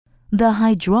The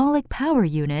hydraulic power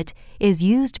unit is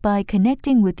used by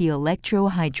connecting with the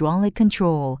electro-hydraulic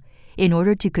control in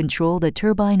order to control the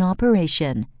turbine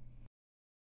operation.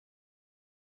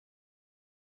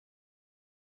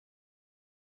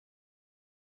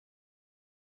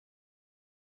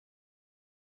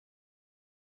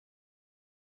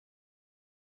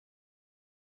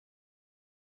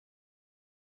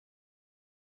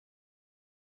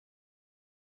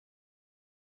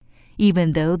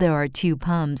 Even though there are two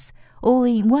pumps,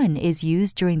 only one is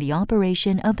used during the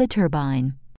operation of the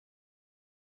turbine.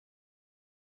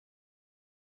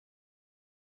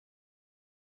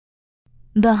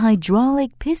 The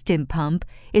hydraulic piston pump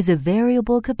is a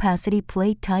variable capacity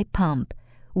plate type pump,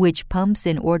 which pumps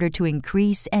in order to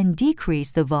increase and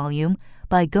decrease the volume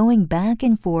by going back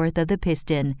and forth of the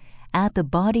piston at the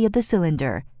body of the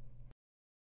cylinder.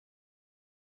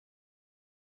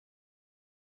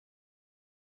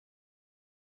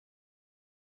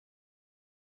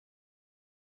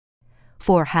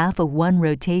 For half of one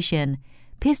rotation,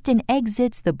 piston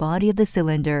exits the body of the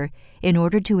cylinder in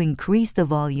order to increase the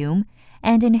volume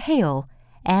and inhale,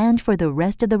 and for the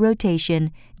rest of the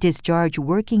rotation, discharge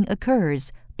working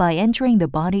occurs by entering the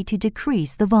body to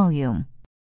decrease the volume.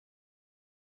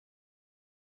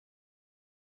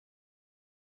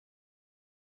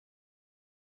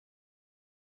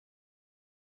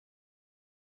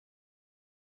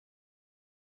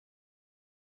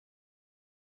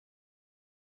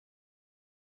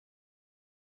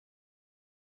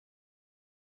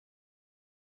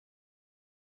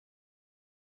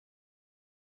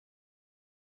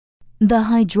 The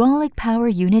hydraulic power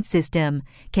unit system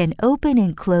can open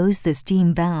and close the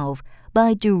steam valve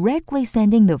by directly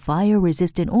sending the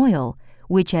fire-resistant oil,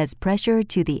 which has pressure,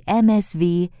 to the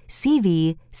MSV,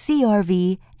 CV,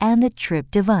 CRV, and the trip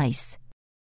device.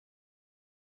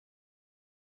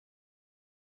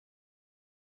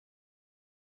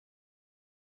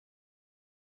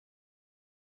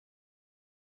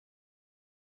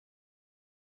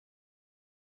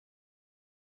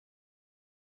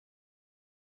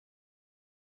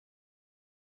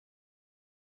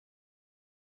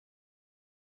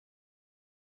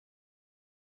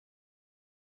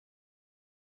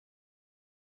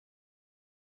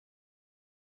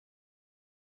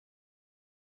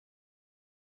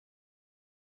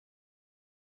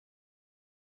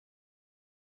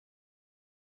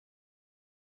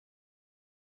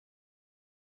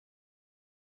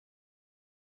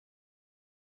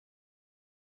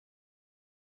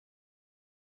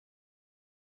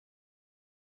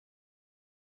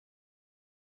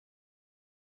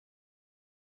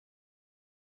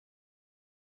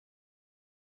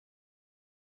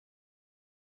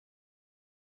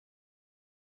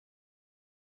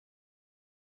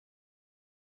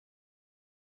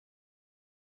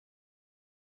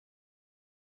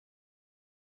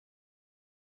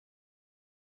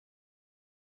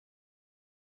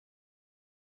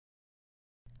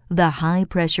 The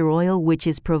high-pressure oil which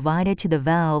is provided to the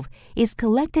valve is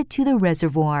collected to the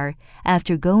reservoir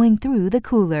after going through the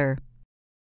cooler.